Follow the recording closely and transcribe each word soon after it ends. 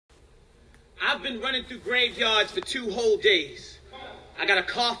I've been running through graveyards for 2 whole days. I got a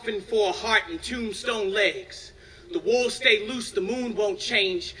coffin for a heart and tombstone legs. The walls stay loose, the moon won't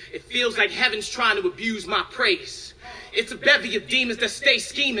change. It feels like heaven's trying to abuse my praise. It's a bevy of demons that stay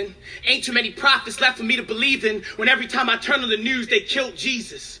scheming. Ain't too many prophets left for me to believe in when every time I turn on the news they killed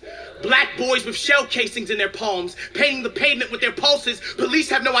Jesus. Black boys with shell casings in their palms, painting the pavement with their pulses. Police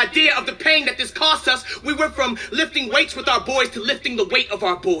have no idea of the pain that this costs us. We went from lifting weights with our boys to lifting the weight of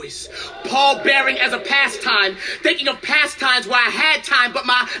our boys. Pall bearing as a pastime, thinking of pastimes where I had time, but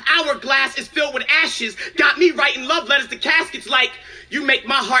my hourglass is filled with ashes. Got me writing love letters to caskets like, you make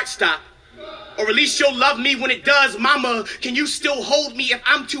my heart stop. Or at least you'll love me when it does. Mama, can you still hold me if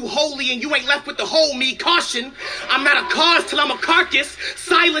I'm too holy and you ain't left with the whole me? Caution, I'm not a cause till I'm a carcass.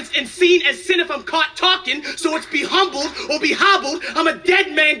 Silenced and seen as sin if I'm caught talking. So it's be humbled or be hobbled. I'm a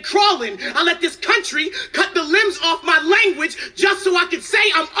dead man crawling. I let this country cut the limbs off my language just so I could say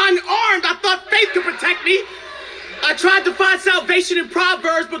I'm unarmed. I thought faith could protect me. I tried to find salvation in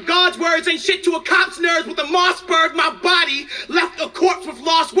Proverbs, but God's words ain't shit to a cop's nerves. With a Mossberg, my body left a corpse with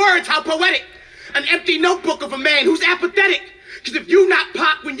lost words. How poetic. An empty notebook of a man who's apathetic. Because if you not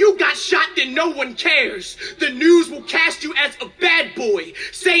pop when you got shot, then no one cares. The news will cast you as a bad boy.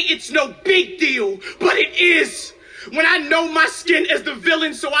 Say it's no big deal, but it is. When I know my skin as the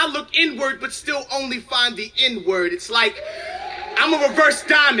villain, so I look inward, but still only find the N-word. It's like I'm a reverse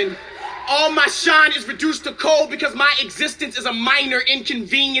diamond. All my shine is reduced to coal because my existence is a minor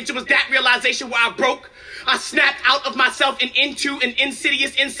inconvenience. It was that realization where I broke. I snapped out of myself and into an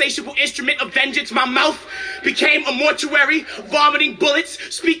insidious, insatiable instrument of vengeance. My mouth became a mortuary, vomiting bullets,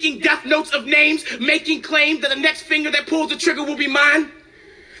 speaking death notes of names, making claim that the next finger that pulls the trigger will be mine,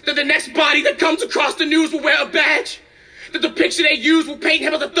 that the next body that comes across the news will wear a badge, that the picture they use will paint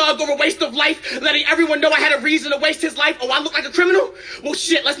him as a thug or a waste of life, letting everyone know I had a reason to waste his life. Oh, I look like a criminal? Well,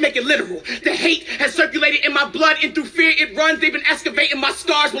 shit, let's make it literal. The hate has circulated in my blood, and through fear it runs. They've been excavating my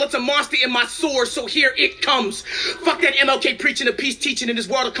scars. Well, it's a monster in my sores, so here it comes. Fuck that MLK preaching and peace teaching. In this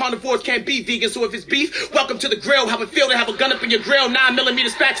world of carnivores can't be vegan, so if it's beef, welcome to the grill. How it feel to have a gun up in your grill, 9mm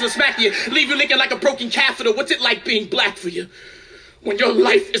spatula smack you, leave you licking like a broken catheter. What's it like being black for you? When your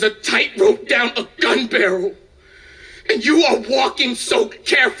life is a tightrope down a gun barrel. And you are walking so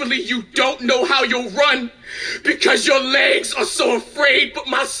carefully you don't know how you'll run because your legs are so afraid, but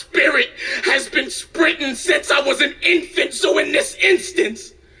my spirit has been sprinting since I was an infant. So in this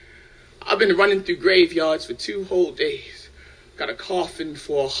instance, I've been running through graveyards for 2 whole days. Got a coffin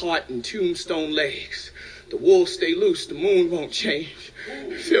for a heart and tombstone legs. The wolves stay loose, the moon won't change.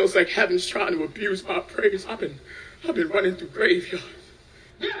 It feels like heaven's trying to abuse my praise. I've been running through graveyards.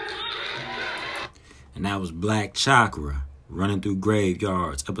 And that was Black Chakra, Running Through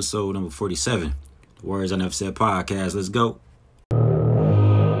Graveyards, episode number 47. The Words I Never Said podcast. Let's go.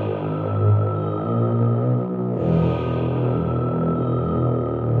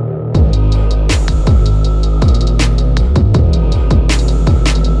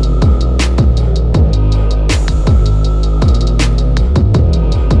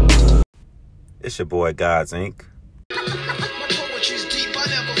 It's your boy, God's Inc.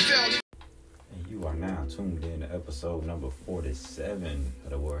 Now tuned in to episode number 47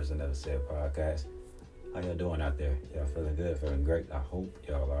 of the Words I Never Said podcast. How y'all doing out there? Y'all feeling good, feeling great? I hope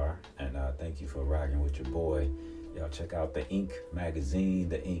y'all are. And thank you for rocking with your boy. Y'all check out the Ink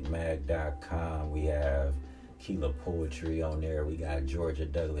magazine, theinkmag.com. We have Keela Poetry on there. We got Georgia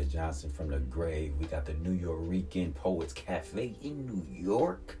Douglas Johnson from the grave. We got the New Yorican Poets Cafe in New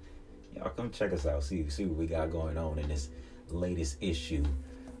York. Y'all come check us out. See what we got going on in this latest issue.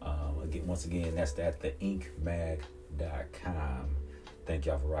 Once again, that's at theinkmag.com. Thank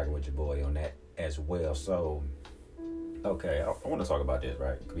y'all for rocking with your boy on that as well. So, okay, I want to talk about this,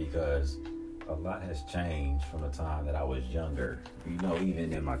 right? Because a lot has changed from the time that I was younger,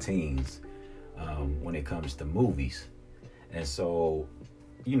 even in my teens, when it comes to movies. And so,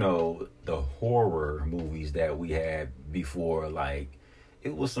 the horror movies that we had before, like,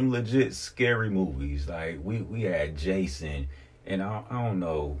 it was some legit scary movies. Like, we had Jason. And I don't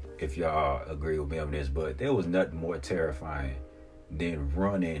know if y'all agree with me on this, but there was nothing more terrifying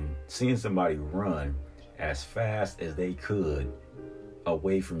than seeing somebody run as fast as they could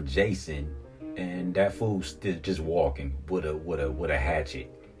away from Jason, and that fool still just walking with a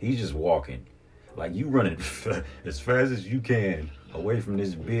hatchet. He's just walking, like you running as fast as you can away from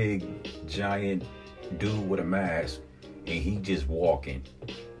this big giant dude with a mask, and he just walking.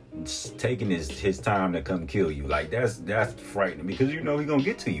 taking his time to come kill you. Like that's frightening because you know he's gonna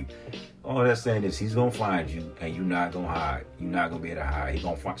get to you. All that's saying is he's gonna find you and you're not gonna hide. You're not gonna be able to hide. He's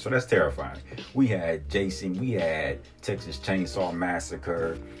gonna find. So that's terrifying. We had Jason. We had Texas Chainsaw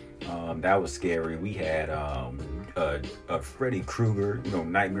Massacre. That was scary. We had Freddy Krueger. You know,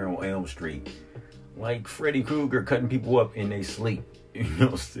 Nightmare on Elm Street. Like Freddy Krueger cutting people up in their sleep. You know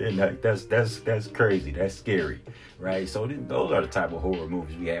what I'm saying? Like, that's crazy. That's scary, right? So those are the type of horror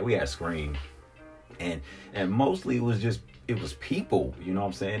movies we had. We had Scream, and mostly it was people. You know what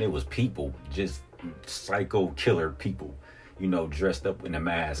I'm saying? It was people, just psycho killer people. You know, dressed up in a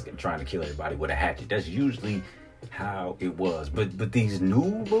mask and trying to kill everybody with a hatchet. That's usually how it was. But these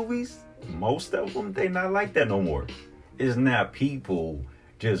new movies, most of them, they not like that no more. It's not people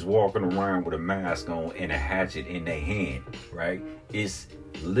just walking around with a mask on and a hatchet in their hand, right? It's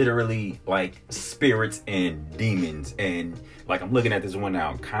literally like spirits and demons, and like I'm looking at this one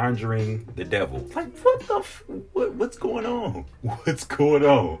now, conjuring the devil. Like what's going on? What's going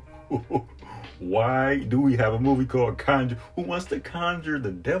on? Why do we have a movie called Conjure? Who wants to conjure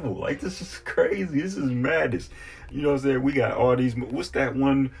the devil? Like, this is crazy. This is madness. You know what I'm saying? We got all these. What's that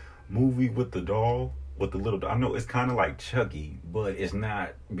one movie with the doll? With the little doll? I know it's kind of like Chucky, but it's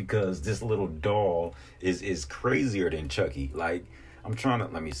not, because this little doll is crazier than Chucky. Like, I'm trying to,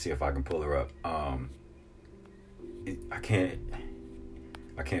 let me see if I can pull her up. I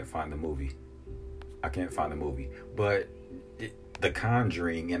can't find the movie. But The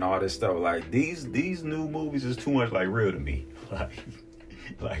Conjuring and all this stuff, like these new movies is too much like real to me.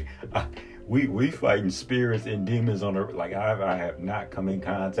 We fighting spirits and demons on the, like I have not come in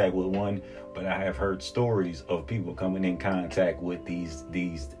contact with one, but I have heard stories of people coming in contact with these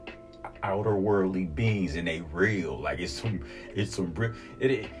outer worldly beings, and they real. Like it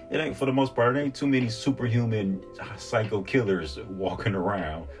ain't, for the most part, it ain't too many superhuman psycho killers walking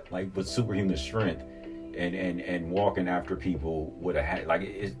around like with superhuman strength and walking after people with a hat. Like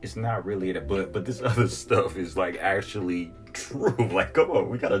it's not really it, but this other stuff is like actually true. Like, come on,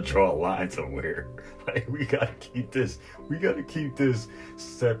 we gotta draw a line somewhere. Like, we gotta keep this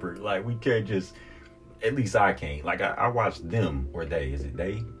separate. Like, we can't just, at least I can't. Like, I watched Them, or They, is it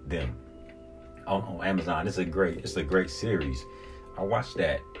They? Them, on Amazon. It's a great series. I watched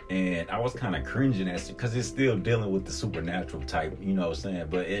that, and I was kind of cringing at it because it's still dealing with the supernatural type, you know what I'm saying?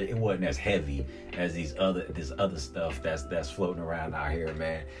 But it wasn't as heavy as this other stuff that's floating around out here,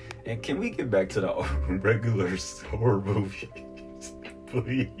 man. And can we get back to the regular horror movies,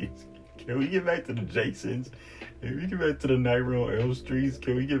 please? Can we get back to the Jasons? Can we get back to the Nightmare on Elm Street?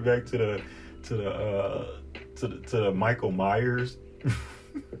 Can we get back to the Michael Myers?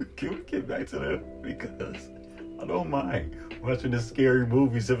 Can we get back to that? Because I don't mind watching the scary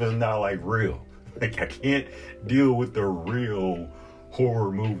movies if it's not like real. Like, I can't deal with the real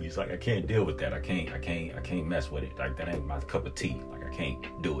horror movies. Like, I can't deal with that. I can't mess with it. Like, that ain't my cup of tea. Like, I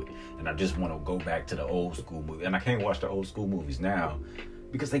can't do it. And I just want to go back to the old school movie. And I can't watch the old school movies now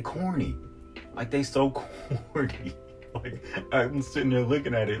because they corny. Like, they so corny. Like, I'm sitting there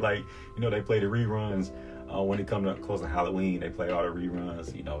looking at it like, you know, they play the reruns. When it comes up close to Halloween, they play all the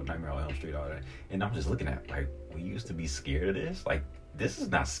reruns, you know, Nightmare on Elm Street, all that. And I'm just looking at, like, we used to be scared of this. Like, this is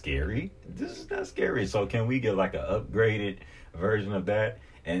not scary. This is not scary. So can we get like an upgraded version of that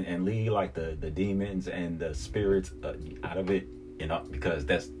and leave like the demons and the spirits out of it? You know, because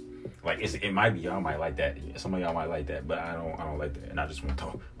that's like, it might be, y'all might like that. Some of y'all might like that, but I don't like that. And I just want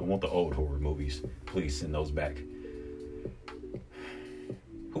the old horror movies. Please send those back.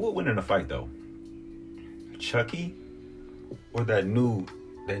 Who would win in a fight though? Chucky or that new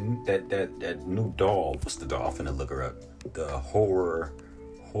doll? What's the doll? I'm finna look her up. The horror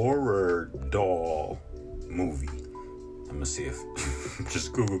doll movie. I'm gonna see if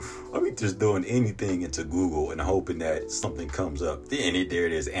just Google. I'm just doing anything into Google and hoping that something comes up. There it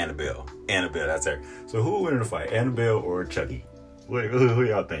is. Annabelle, that's her. So who would win in a fight, Annabelle or Chucky? Who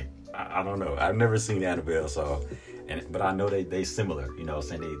y'all think? I don't know. I've never seen Annabelle, so. But I know they similar, you know what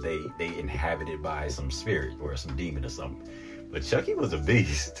I'm saying? They inhabited by some spirit or some demon or something. But Chucky was a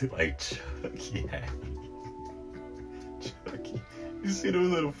beast. Like, Chucky. You see those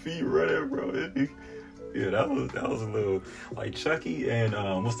little feet running, bro? Yeah, that was a little, like, Chucky and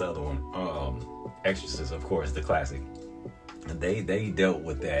what's the other one? Exorcist, of course, the classic. And they dealt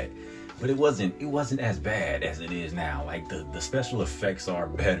with that. But it wasn't as bad as it is now. Like, the special effects are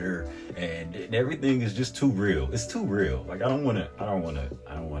better, and everything is just too real. It's too real. Like, I don't want it. I'm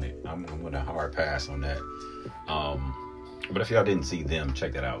going to hard pass on that. But if y'all didn't see Them,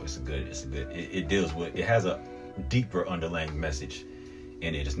 check that out. It deals with, it has a deeper underlying message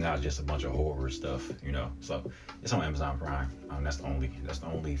in it. It's not just a bunch of horror stuff, you know. So it's on Amazon Prime. That's the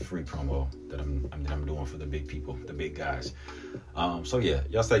only free promo that I'm doing for the big people, the big guys. So yeah,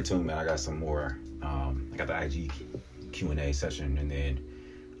 y'all stay tuned, man. I got some more. I got the IG Q&A session, and then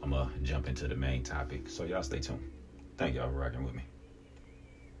I'm gonna jump into the main topic. So y'all stay tuned. Thank y'all for rocking with me.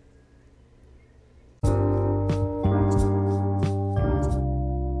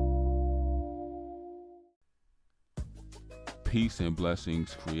 Peace and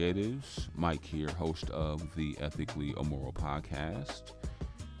blessings, creatives. Mike here, host of the Ethically Immoral podcast,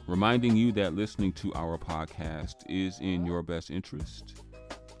 reminding you that listening to our podcast is in your best interest,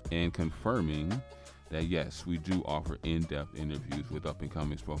 and confirming that yes, we do offer in-depth interviews with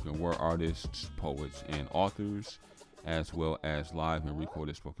up-and-coming spoken word artists, poets, and authors, as well as live and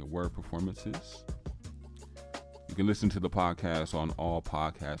recorded spoken word performances. You can listen to the podcast on all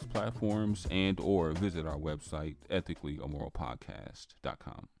podcast platforms and or visit our website,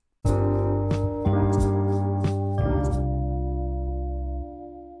 theinkmag.comPerforming.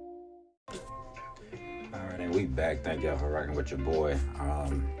 All right, and we back. Thank y'all for rocking with your boy.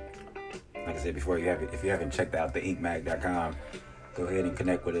 Like I said before, if you haven't checked out theinkmag.com, go ahead and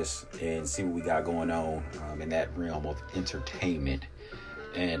connect with us and see what we got going on in that realm of entertainment.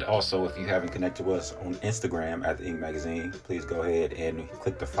 And also, if you haven't connected with us on Instagram at the Ink Magazine, please go ahead and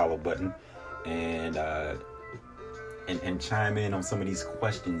click the follow button and chime in on some of these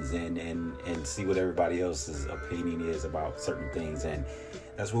questions and see what everybody else's opinion is about certain things. And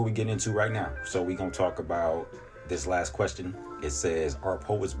that's what we get into right now. So we're going to talk about this last question. It says, are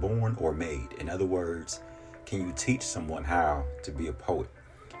poets born or made? In other words, can you teach someone how to be a poet?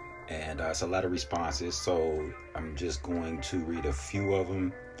 And it's a lot of responses, so I'm just going to read a few of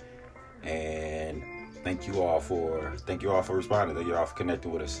them. And thank you all for responding. Thank you all for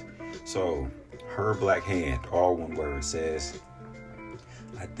connecting with us. So, Her Black Hand, all one word, says,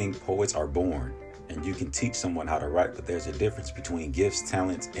 I think poets are born, and you can teach someone how to write, but there's a difference between gifts,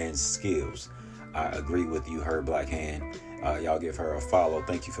 talents, and skills. I agree with you, Her Black Hand. Y'all give her a follow.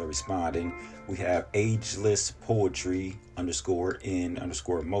 Thank you for responding. We have Ageless Poetry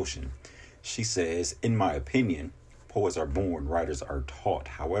 _in_motion. She says, in my opinion, poets are born, writers are taught.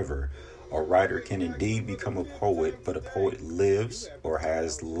 However, a writer can indeed become a poet, but a poet lives or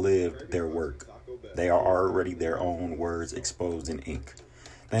has lived their work. They are already their own words exposed in ink.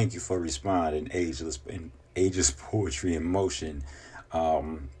 Thank you for responding, Ageless Poetry in Motion.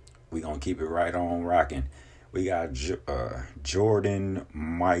 We're going to keep it right on rocking. We got Jordan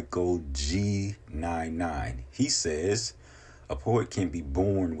Michael G99. He says, a poet can be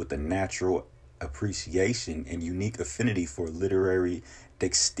born with a natural appreciation and unique affinity for literary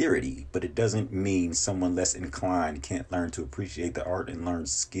dexterity, but it doesn't mean someone less inclined can't learn to appreciate the art and learn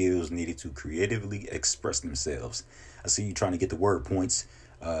skills needed to creatively express themselves. I see you trying to get the word points.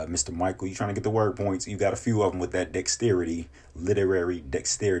 Mr. Michael, you trying to get the word points. You got a few of them with that dexterity, literary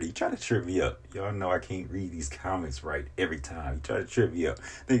dexterity. You try to trip me up. Y'all know I can't read these comments right every time. You try to trip me up.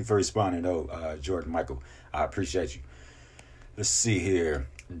 Thank you for responding, though, Jordan Michael. I appreciate you. Let's see here.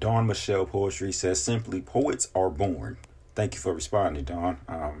 Dawn Michelle Poetry says, simply, poets are born. Thank you for responding, Dawn.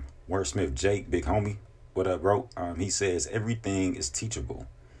 Wordsmith Jake, big homie, what up, bro? He says, everything is teachable.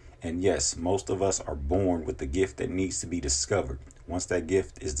 And yes, most of us are born with the gift that needs to be discovered. Once that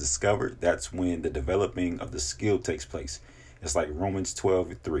gift is discovered, that's when the developing of the skill takes place. It's like Romans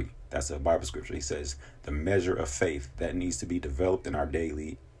 12:3. That's a Bible scripture. He says, the measure of faith that needs to be developed in our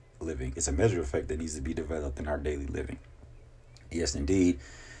daily living. It's a measure of faith that needs to be developed in our daily living. Yes, indeed.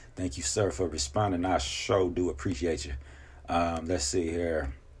 Thank you, sir, for responding. I sure do appreciate you. Let's see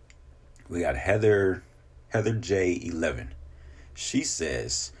here. We got Heather J11. She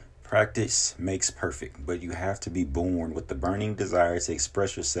says, practice makes perfect, but you have to be born with the burning desire to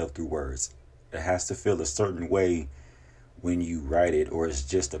express yourself through words. It has to feel a certain way when you write it, or it's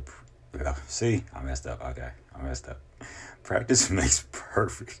just a... See, I messed up. Okay, I messed up. Practice makes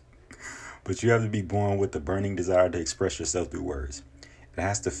perfect, but you have to be born with the burning desire to express yourself through words. It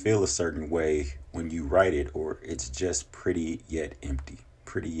has to feel a certain way when you write it, or it's just pretty yet empty.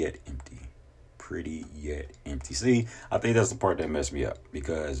 Pretty yet empty. Pretty yet empty. See, I think that's the part that messed me up,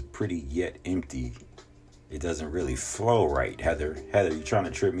 because pretty yet empty, it doesn't really flow right. Heather, you trying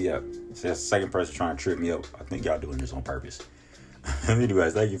to trip me up. See, that's the second person trying to trip me up. I think y'all doing this on purpose.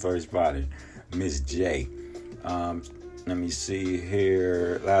 Anyways, thank you for responding, Miss J. Let me see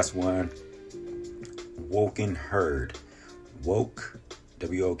here. Last one. Woken Herd. Woke,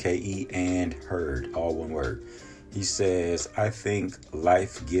 W-O-K-E, and Herd, all one word. He says, I think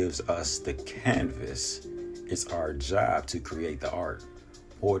life gives us the canvas. It's our job to create the art.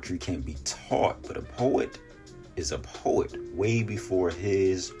 Poetry can be taught, but a poet is a poet way before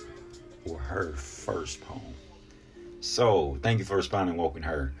his or her first poem. So, thank you for responding, Woken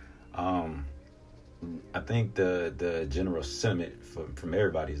Her. I think the general sentiment from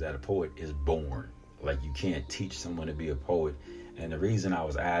everybody is that a poet is born. Like, you can't teach someone to be a poet. And the reason I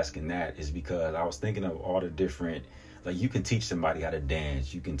was asking that is because I was thinking of all the different, like, you can teach somebody how to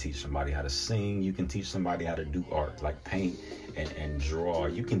dance, you can teach somebody how to sing, you can teach somebody how to do art, like paint and draw.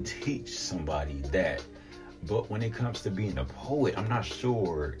 You can teach somebody that. But when it comes to being a poet, I'm not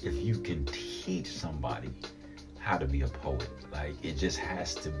sure if you can teach somebody how to be a poet. Like, it just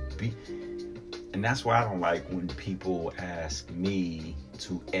has to be. And that's why I don't like when people ask me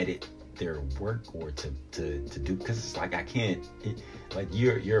to edit their work or to do, because it's like I can't, like,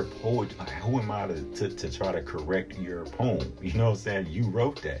 you're a poet. Like, who am I to try to correct your poem? You know what I'm saying? You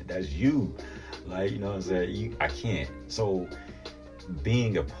wrote that. That's you. Like, you know what I'm saying? I can't. So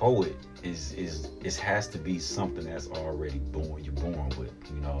being a poet is has to be something that's already born. You're born with,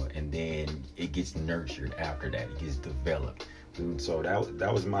 you know, and then it gets nurtured after that. It gets developed. So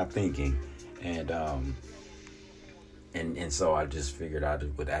that was my thinking. And so I just figured I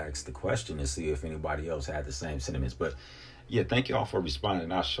would ask the question and see if anybody else had the same sentiments. But yeah, thank y'all for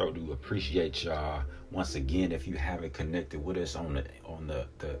responding. I sure do appreciate y'all. Once again, if you haven't connected with us on the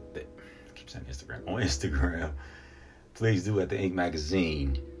I keep saying Instagram, please do at the Ink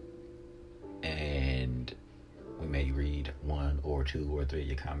Magazine, and we may read 1 or 2 or 3 of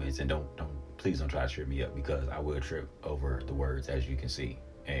your comments. And please don't try to trip me up, because I will trip over the words, as you can see.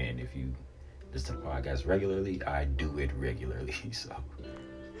 And if you listen to the podcast regularly, I do it regularly. So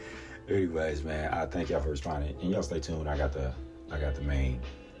anyways, man, I thank y'all for responding, and y'all stay tuned. I got the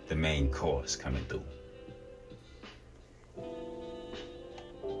main course coming through.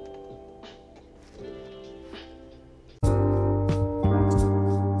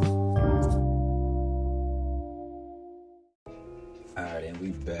 All right, and we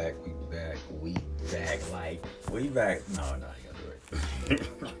back. No, you gotta do it.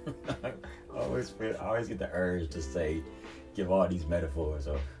 I always get the urge to say, give all these metaphors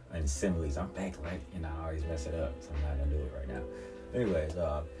and similes. I'm back, like, and I always mess it up, so I'm not gonna do it right now. Anyways,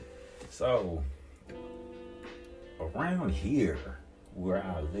 so around here where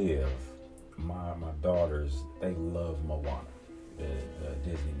I live, my daughters, they love Moana, the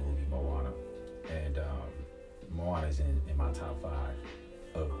Disney movie Moana, and Moana is in my top 5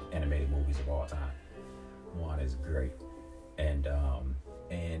 of animated movies of all time. Moana is great, and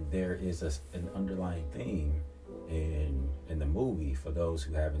there is an underlying theme in the movie for those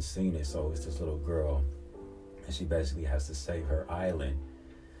who haven't seen it. So it's this little girl, and she basically has to save her island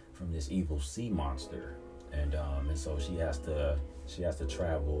from this evil sea monster, and so she has to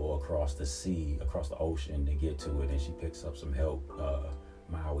travel across the sea, across the ocean to get to it, and she picks up some help,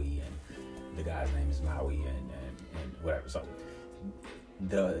 Maui, and the guy's name is Maui, and whatever. So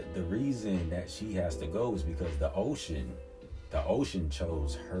the reason that she has to go is because the ocean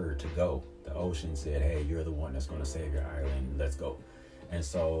chose her to go. The ocean said, hey, you're the one that's going to save your island. Let's go. And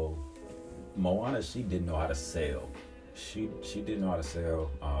so Moana, she didn't know how to sail. She didn't know how to sail.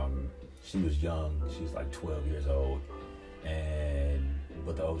 She was young. She was like 12 years old.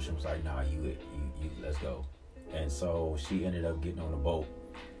 But the ocean was like, nah, you let's go. And so she ended up getting on a boat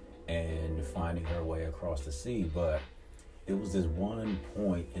and finding her way across the sea. But it was this one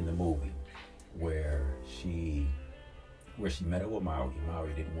point in the movie where she met up with Maui.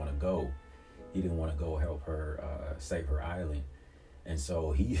 Maui didn't want to go. He didn't want to go help her save her island. And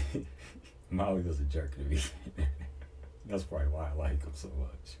so Maui was a jerk to me. That's probably why I like him so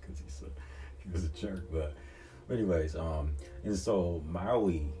much, because he was a jerk. But anyways, and so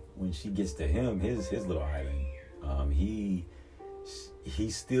Maui, when she gets to him, his little island, he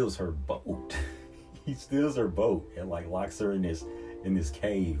steals her boat. He steals her boat and like locks her in this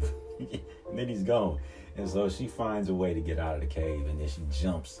cave, and then he's gone. And so she finds a way to get out of the cave, and then she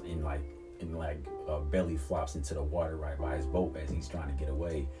jumps and belly flops into the water right by his boat as he's trying to get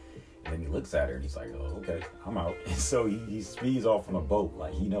away. And then he looks at her and he's like, oh, okay, I'm out. And so he speeds off on a boat.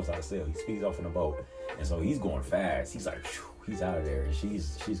 Like, he knows how to sail. He speeds off on a boat. And so he's going fast. He's like, whew, he's out of there. And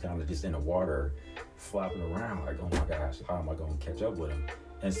she's kind of just in the water flopping around like, oh my gosh, how am I going to catch up with him?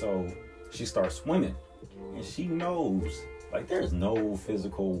 And so she starts swimming, and she knows, like, there's no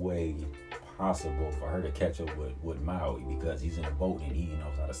physical way possible for her to catch up with Maui, because he's in a boat and he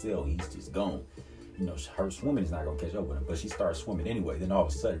knows how to sail. He's just gone. You know, her swimming is not going to catch up with him, but she starts swimming anyway. Then all of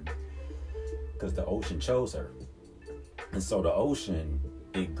a sudden, because the ocean chose her, and so the ocean,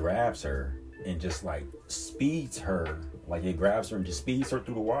 it grabs her and just like speeds her, like it grabs her and just speeds her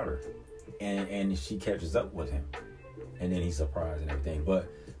through the water, and she catches up with him, and then he's surprised and everything. But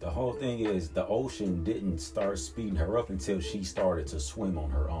The whole thing is the ocean didn't start speeding her up until she started to swim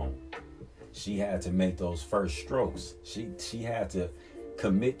on her own. She had to make those first strokes. She had to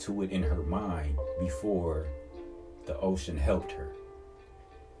commit to it in her mind before the ocean helped her.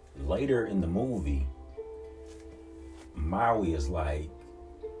 Later in the movie, Maui is like,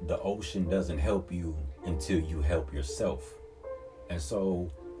 the ocean doesn't help you until you help yourself. And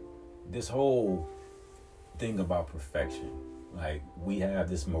so this whole thing about perfection, like, we have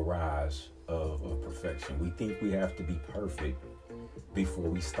this mirage of perfection. We think we have to be perfect before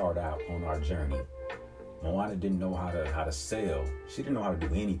we start out on our journey. Moana didn't know how to sail. She didn't know how to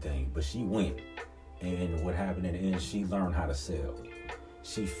do anything, but she went. And what happened in the end, she learned how to sail.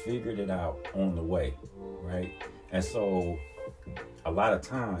 She figured it out on the way, right? And so a lot of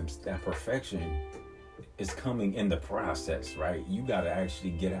times that perfection is coming in the process, right? You got to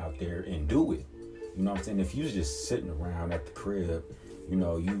actually get out there and do it. You know what I'm saying? If you're just sitting around at the crib, you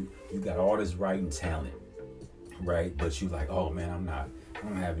know, you got all this writing talent, right? But you like, oh man, I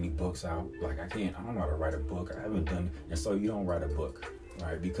don't have any books out. Like, I don't know how to write a book. I haven't done, and so you don't write a book,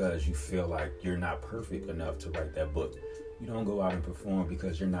 right? Because you feel like you're not perfect enough to write that book. You don't go out and perform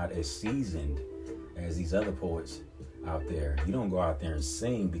because you're not as seasoned as these other poets out there. You don't go out there and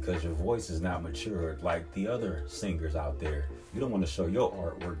sing because your voice is not matured like the other singers out there. You don't want to show your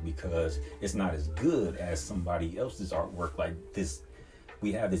artwork because it's not as good as somebody else's artwork. Like this,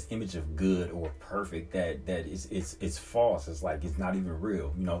 we have this image of good or perfect that it's false. It's like it's not even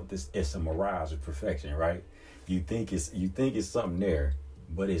real. You know, it's a mirage of perfection, right? You think it's something there,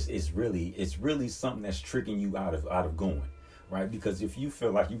 but it's really something that's tricking you out of going. Right? Because if you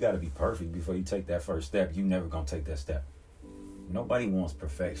feel like you got to be perfect before you take that first step, you're never going to take that step. Nobody wants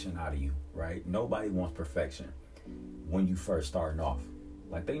perfection out of you, right? Nobody wants perfection when you first starting off.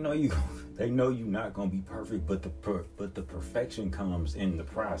 Like they know you're not going to be perfect, but the perfection comes in the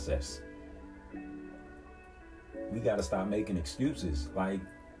process. We got to stop making excuses. Like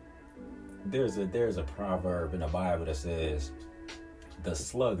there's a proverb in the Bible that says the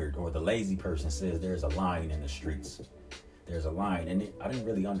sluggard or the lazy person says there's a lion in the streets. There's a line, and I didn't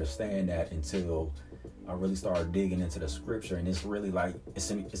really understand that until I really started digging into the scripture, and it's really like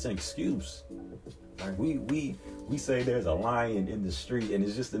it's an excuse. Like we say there's a lion in the street, and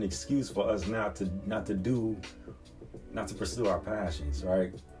it's just an excuse for us not to pursue our passions,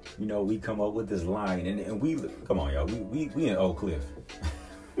 right? You know, we come up with this line, and we come on, y'all, we in Oak Cliff,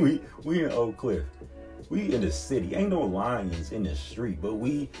 we in Oak Cliff, we in the city. Ain't no lions in the street, but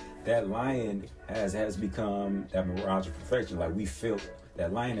that lion has become that mirage of perfection. Like we feel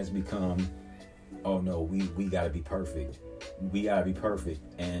that lion has become, oh no, we gotta be perfect. We gotta be perfect.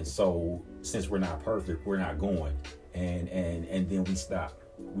 And so since we're not perfect, we're not going. And then we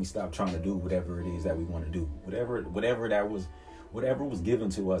stop trying to do whatever it is that we want to do. Whatever was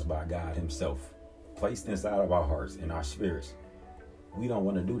given to us by God himself, placed inside of our hearts and our spirits. We don't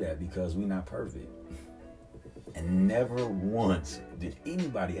want to do that because we're not perfect. And never once did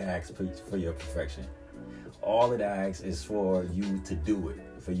anybody ask for your perfection. All it asks is for you to do it,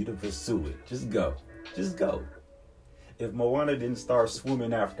 for you to pursue it. Just go. If Moana didn't start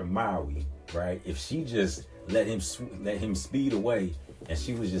swimming after Maui, right? If she just let him speed away, and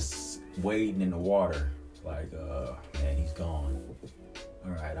she was just wading in the water, like, man, he's gone.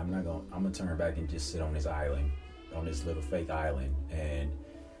 All right, I'm gonna turn back and just sit on this island, on this little fake island, and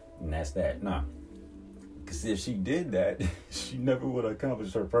that's that. Nah. Because if she did that, she never would have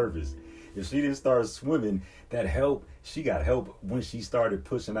accomplished her purpose. If she didn't start swimming, she got help when she started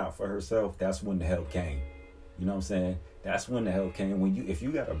pushing out for herself. That's when the help came. You know what I'm saying? That's when the help came. If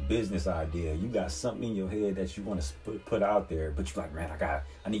you got a business idea, you got something in your head that you want to put out there, but you're like, man,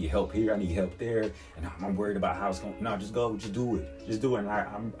 I need help here, I need help there, and I'm worried about how it's going. No, just go, just do it. And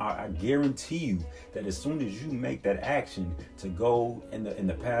I guarantee you that as soon as you make that action to go in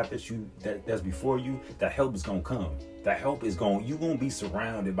the path that's before you, that help is gonna come. That help is you're gonna be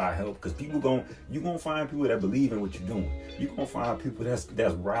surrounded by help, because you're gonna find people that believe in what you're doing. You're gonna find people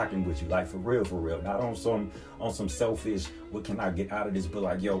that's rocking with you, like for real, not on some selfish, what can I get out of this, but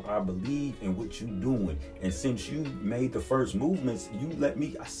like, yo, I believe in what you're doing. And since you made the first movements,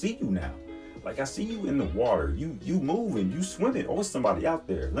 I see you now. Like, I see you in the water, you moving, you swimming. Oh, somebody out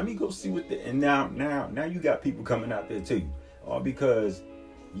there. Let me go see and now you got people coming out there too, all because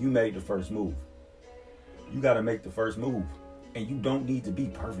you made the first move. You got to make the first move, and you don't need to be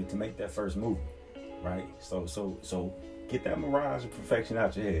perfect to make that first move, right? So get that mirage of perfection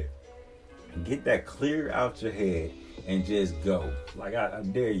out your head, and get that clear out your head, and just go. Like, I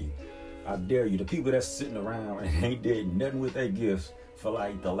dare you. The people that's sitting around and ain't did nothing with their gifts for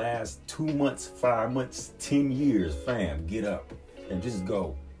like the last 2 months, 5 months, 10 years, fam, get up and just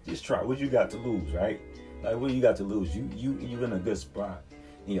go. Just try. What you got to lose, right? Like, what you got to lose? You in a good spot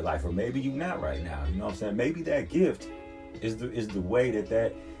in your life, or maybe you not right now. You know what I'm saying? Maybe that gift is the way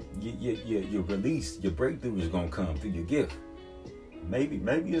that your release, your breakthrough is gonna come through your gift. Maybe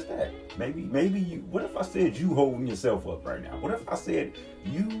it's that. Maybe you. What if I said you holding yourself up right now? What if I said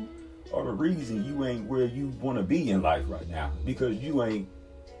you are the reason you ain't where you want to be in life right now because you ain't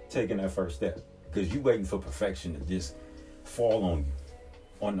taking that first step, because you waiting for perfection to just fall on you,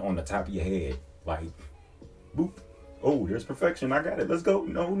 on the top of your head, like, boop. Oh, there's perfection. I got it. Let's go.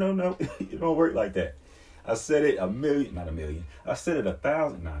 No. It don't work like that. I said it not a million. I said it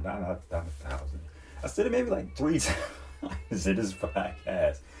 1,000. Nah, not 1,000. I said it maybe like 3 times in this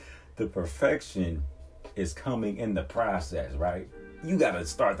podcast. The perfection is coming in the process, right? You got to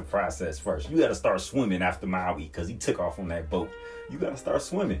start the process first. You got to start swimming after Maui because he took off on that boat. You got to start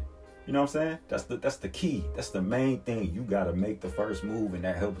swimming. You know what I'm saying? That's the key. That's the main thing. You got to make the first move, and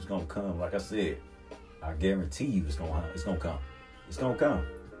that help is going to come. Like I said, I guarantee you it's going to come. It's going to come.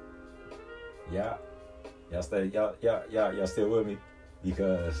 Yeah. Y'all still with me?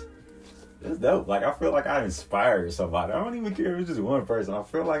 Because it's dope. Like, I feel like I inspired somebody. I don't even care if it's just one person. I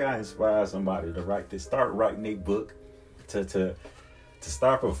feel like I inspired somebody to start writing a book, to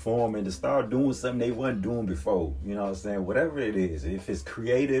start performing, to start doing something they wasn't doing before. You know what I'm saying? Whatever it is. If it's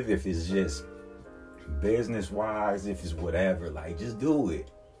creative, if it's just business-wise, if it's whatever, like, just do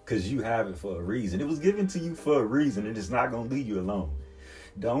it. Because you have it for a reason. It was given to you for a reason, and it's not going to leave you alone.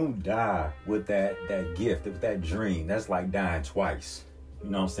 Don't die with that gift, with that dream. That's like dying twice. You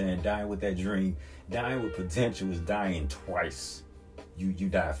know what I'm saying? Dying with that dream. Dying with potential is dying twice. You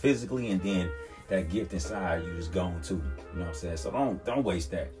die physically, and then that gift inside you is gone too. You know what I'm saying? So don't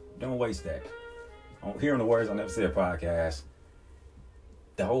waste that. Don't waste that. Hearing the words I never said podcast.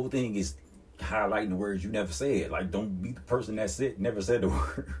 The whole thing is highlighting the words you never said. Like, don't be the person that never said the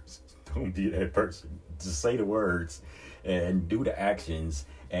words. Don't be that person. Just say the words and do the actions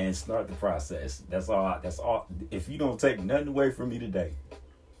and start the process. That's all. If you don't take nothing away from me today,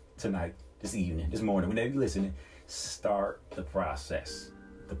 tonight, this evening, this morning, whenever you're listening, start the process.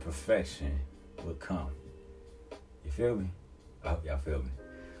 The perfection will come. You feel me? I hope y'all feel me.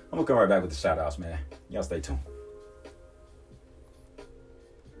 I'm gonna come right back with the shout outs, man. Y'all stay tuned.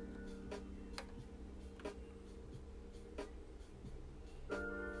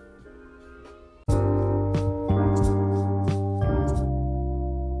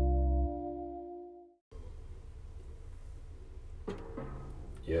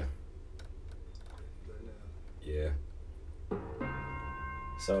 Yeah.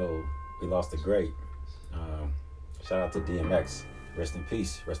 So we lost a great. Shout out to DMX. Rest in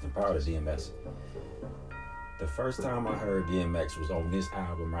peace. Rest in power to DMX. The first time I heard DMX was on this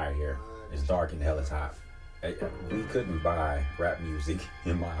album right here. It's Dark and Hell is Hot. We couldn't buy rap music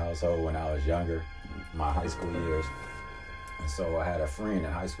in my household when I was younger, my high school years. And so I had a friend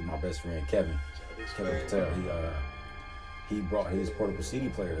in high school, my best friend, Kevin Patel. He brought his portable CD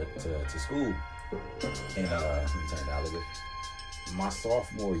player to school. And let me turn it down a little bit. My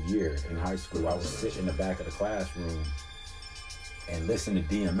sophomore year in high school, I was sitting in the back of the classroom and listening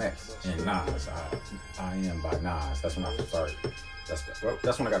to DMX and Nas. I Am by Nas. That's when I started.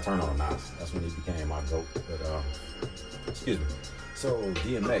 That's when I got turned on Nas. That's when he became my GOAT. But excuse me. So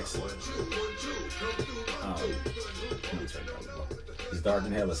DMX. It's Dark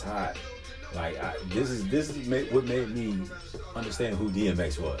and Hell is Hot. Like, this is what made me understand who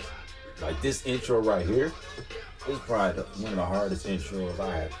DMX was. Like, this intro right here is probably one of the hardest intros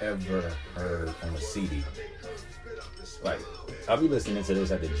I have ever heard on a CD. Like, I'll be listening to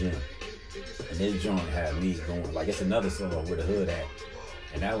this at the gym, and this joint had me going, like, it's another solo with a hood at,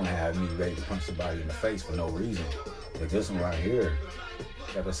 and that one had me ready to punch somebody in the face for no reason. But this one right here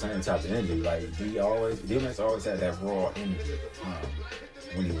got the same type of energy. Like, DMX always had that raw energy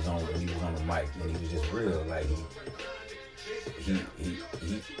when he was on the mic, when he was just real. Like,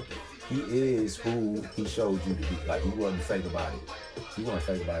 he is who he showed you to be. Like, he wasn't fake about it. He wasn't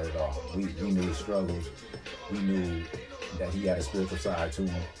fake about it at all. We knew his struggles. We knew that he had a spiritual side to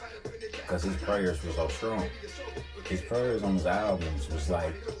him because his prayers were so strong. His prayers on his albums was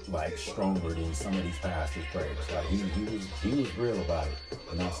like stronger than some of these pastors' prayers. Like, he was real about it.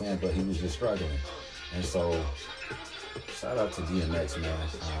 You know what I'm saying? But he was just struggling. And so, shout out to DMX, man.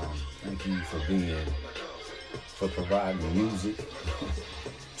 Thank you for providing music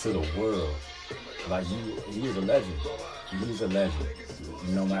to the world. Like, he is a legend. He is a legend.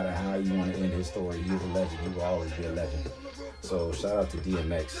 No matter how you want to end his story, he is a legend. He will always be a legend. So shout out to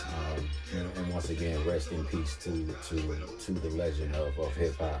DMX, and once again, rest in peace to the legend of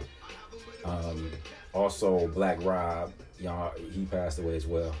hip hop. Also, Black Rob, y'all, he passed away as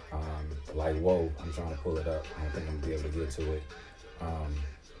well. Like, whoa, I'm trying to pull it up. I don't think I'm gonna be able to get to it.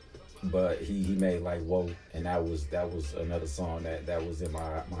 But he made like whoa, and that was another song that was in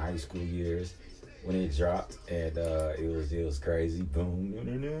my high school years when it dropped, and it was crazy.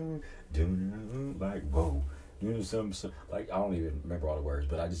 Boom, like whoa, some like I don't even remember all the words,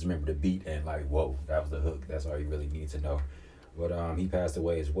 but I just remember the beat and like whoa, that was the hook. That's all you really need to know. But he passed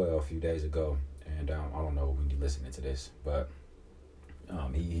away as well a few days ago, and I don't know when you're listening to this, but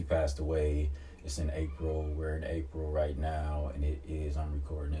he passed away. It's in April. We're in April right now, and I'm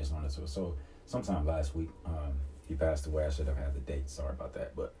recording this on it. So sometime last week, he passed away. I should have had the date. Sorry about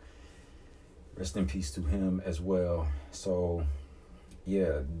that. But rest in peace to him as well. So,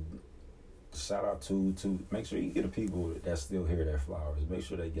 yeah, shout out to make sure you get the people that still hear their flowers. Make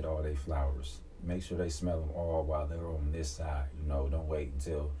sure they get all their flowers. Make sure they smell them all while they're on this side. Don't wait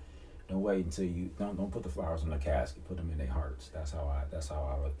until you don't put the flowers in the casket. Put them in their hearts. That's how I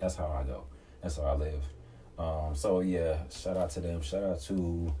go. That's how I live. So yeah, shout out to them. Shout out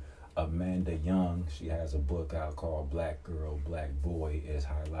to Amanda Young. She has a book out called Black Girl, Black Boy. It's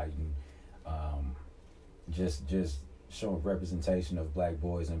highlighting just showing representation of black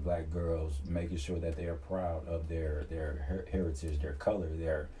boys and black girls, making sure that they are proud of their heritage, their color,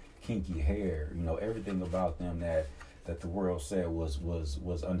 their kinky hair, everything about them that the world said was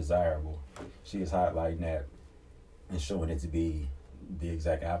undesirable. She is highlighting that and showing it to be the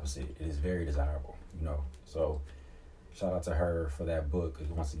exact opposite. It is very desirable, So shout out to her for that book.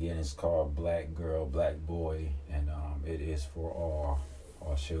 Once again, it's called Black Girl, Black Boy, and it is for all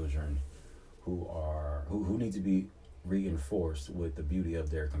children who need to be reinforced with the beauty of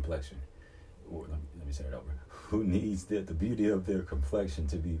their complexion. Or let me say it over. Who needs the beauty of their complexion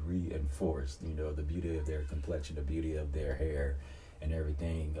to be reinforced? The beauty of their complexion, the beauty of their hair, and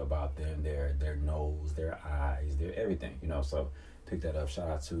everything about them, their nose, their eyes, their everything. So pick that up. Shout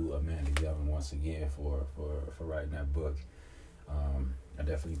out to Amanda Young once again for writing that book. I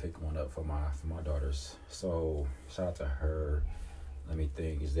definitely picked one up for my daughters. So shout out to her. Let me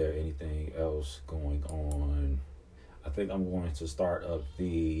think. Is there anything else going on? I think I'm going to start up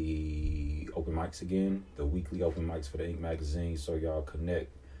the open mics again, the weekly open mics for the Ink magazine. So y'all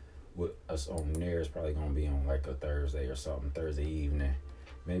connect with us on there. It's probably gonna be on like a Thursday or something, Thursday evening.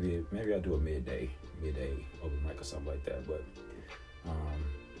 Maybe I'll do a midday open mic or something like that. But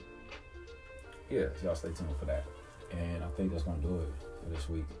yeah, y'all stay tuned for that. And I think that's gonna do it for this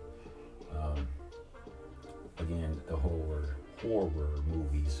week. Again, the horror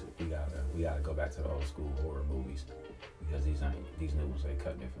movies. We gotta go back to the old school horror movies because these new ones ain't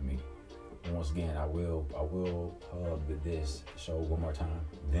cutting it for me. And once again, I will hub this show one more time.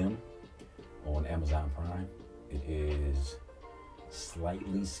 Them on Amazon Prime. It is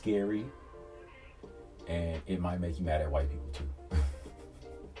slightly scary, and it might make you mad at white people too.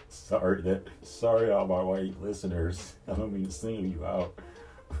 Sorry all my white listeners. I don't mean to single you out.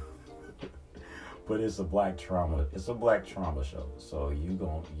 But it's a black trauma. It's a black trauma show. So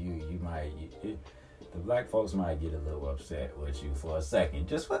the black folks might get a little upset with you for a second,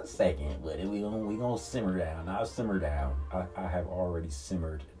 just for a second. But we gonna simmer down. I'll simmer down. I have already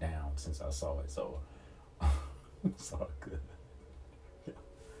simmered down since I saw it. So it's all good.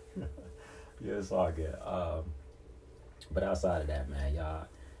 Yeah, it's all good. But outside of that, man,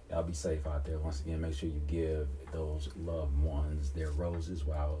 y'all be safe out there. Once again, make sure you give those loved ones their roses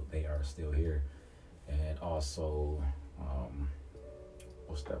while they are still here. And also,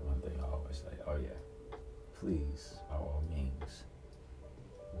 what's that one thing I always say? Oh yeah, please, by all means,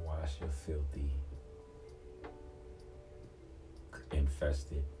 wash your filthy,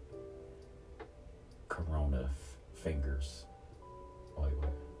 infested, corona fingers. Oh wait,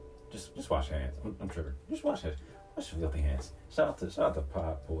 just wash your hands. I'm tripping. Just wash your filthy hands. Shout out to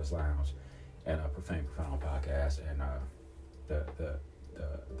Pod Poets Lounge and Profane Profound Podcast and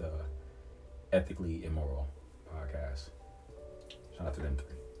the Ethically Immoral Podcast. Shout out to them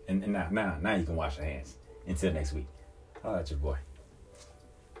three. And now you can wash your hands. Until next week. Holla at your boy.